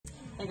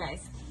Hey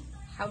guys,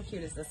 how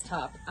cute is this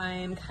top?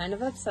 I'm kind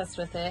of obsessed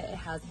with it. It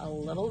has a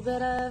little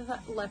bit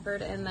of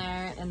leopard in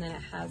there, and then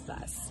it has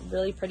that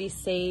really pretty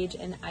sage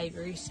and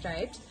ivory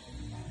striped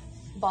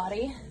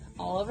body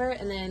all over,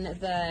 and then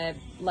the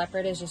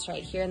leopard is just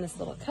right here in this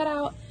little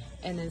cutout,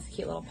 and then this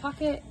cute little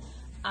pocket.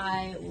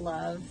 I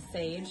love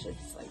sage.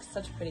 It's like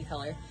such a pretty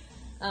color,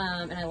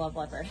 and I love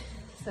leopard.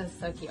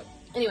 So cute.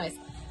 Anyways,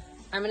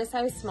 I'm in a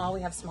size small. We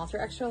have small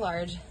through extra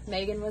large.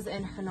 Megan was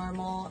in her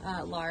normal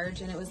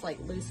large, and it was like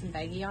loose and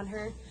baggy on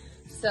her.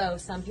 So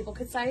some people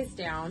could size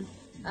down.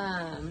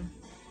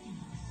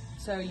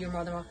 So you're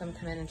more than welcome to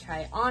come in and try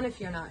it on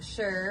if you're not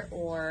sure,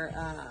 or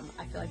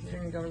I feel like they're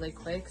gonna go really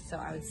quick, so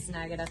I would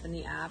snag it up in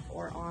the app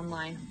or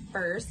online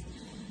first.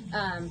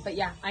 But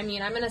yeah, I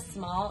mean, I'm in a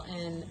small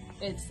and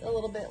it's a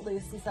little bit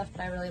loose and stuff,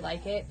 but I really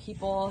like it.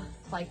 People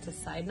like to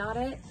side knot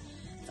it.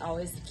 It's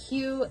always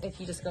cute if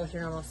you just go with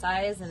your normal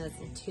size and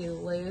it's too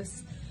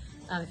loose.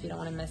 If you don't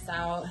want to miss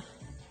out,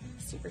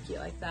 super cute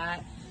like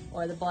that.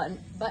 Or the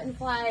button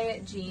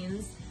fly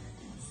jeans,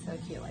 so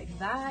cute like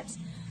that.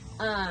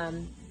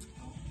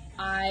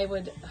 I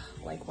would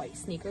like white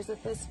sneakers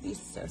with this, be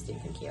so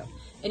stinking cute.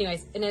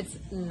 Anyways, and it's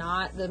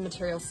not, the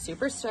material's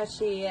super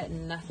stretchy,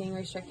 nothing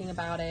restricting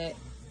about it.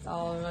 It's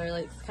all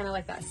really, it's kind of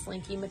like that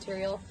slinky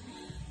material.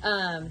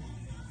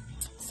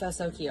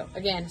 So cute.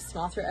 Again,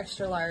 small through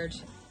extra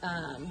large.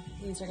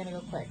 These are gonna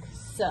go quick.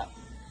 So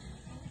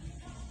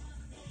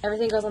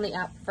everything goes on the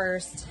app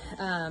first.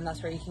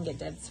 That's where you can get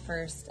dibs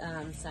first.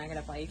 Snag it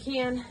up while you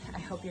can. I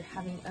hope you're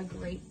having a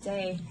great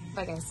day.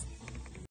 Bye guys.